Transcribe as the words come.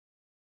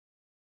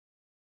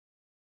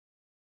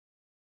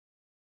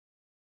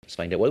Let's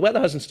find out what the weather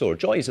has in store.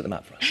 Joy is at the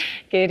map for us.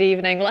 Good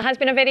evening. Well, it has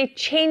been a very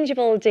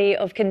changeable day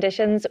of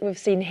conditions. We've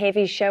seen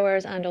heavy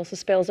showers and also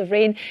spells of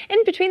rain.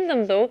 In between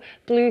them, though,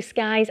 blue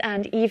skies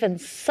and even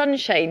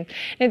sunshine.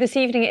 Now, this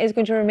evening it is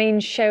going to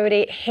remain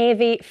showery,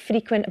 heavy,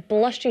 frequent,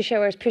 blustery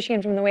showers pushing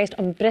in from the west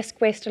on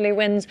brisk westerly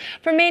winds.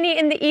 For many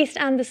in the east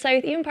and the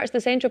south, even parts of the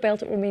central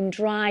belt, it will remain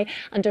dry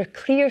under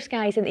clear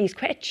skies in the east.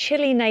 Quite a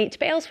chilly night,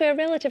 but elsewhere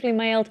relatively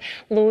mild.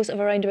 Lows of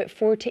around about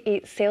 4 to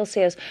 8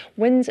 Celsius.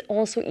 Winds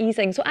also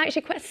easing. So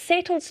actually quite a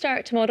settled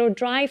start tomorrow.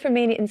 Dry for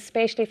many,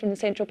 especially from the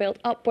central belt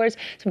upwards.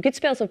 Some good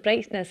spells of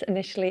brightness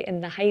initially in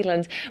the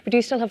Highlands. We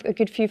do still have a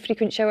good few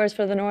frequent showers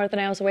for the Northern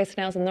Isles,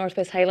 Western Isles and North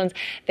West Highlands.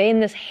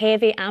 Then this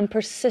heavy and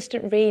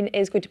persistent rain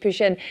is going to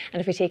push in. And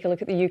if we take a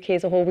look at the UK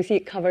as a whole, we see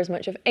it covers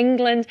much of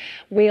England,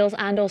 Wales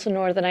and also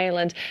Northern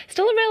Ireland.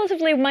 Still a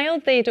relatively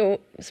mild day though,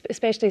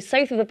 especially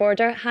south of the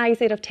border. Highs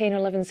there of 10 or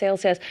 11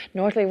 Celsius.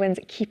 Northerly winds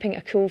keeping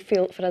a cool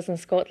feel for us in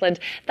Scotland.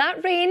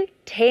 That rain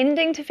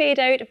tending to fade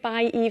out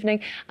by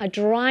evening. A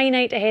dry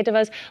night ahead of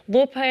us.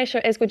 Low pressure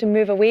is going to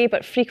move away,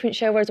 but frequent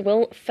showers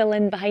will fill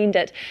in behind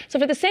it. So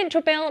for the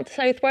central belt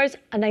southwards,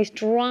 a nice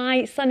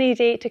dry sunny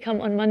day to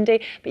come on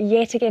Monday, but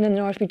yet again in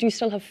the north we do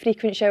still have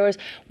frequent showers.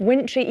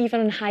 Wintry even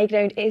on high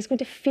ground. It is going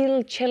to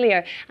feel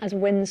chillier as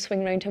winds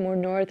swing round to a more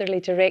northerly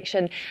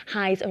direction.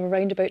 Highs of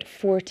around about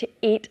 4 to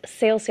 8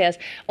 Celsius.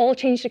 All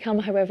change to come,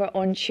 however,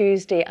 on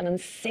Tuesday. An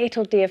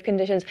unsettled day of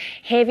conditions.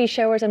 Heavy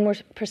showers and more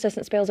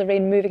persistent spells of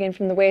rain moving in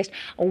from the west.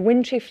 A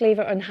wintry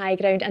flavour on high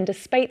ground, and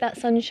despite that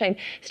sunshine,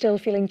 still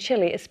feeling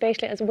chilly,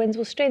 especially as winds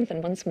will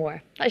strengthen once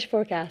more. That's your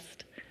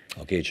forecast.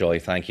 OK, Joy,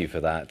 thank you for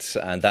that.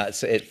 And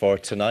that's it for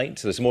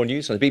tonight. There's more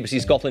news on the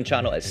BBC Scotland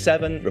channel at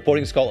 7.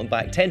 Reporting Scotland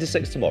back 10 to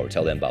 6 tomorrow.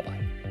 Till then,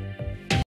 bye-bye.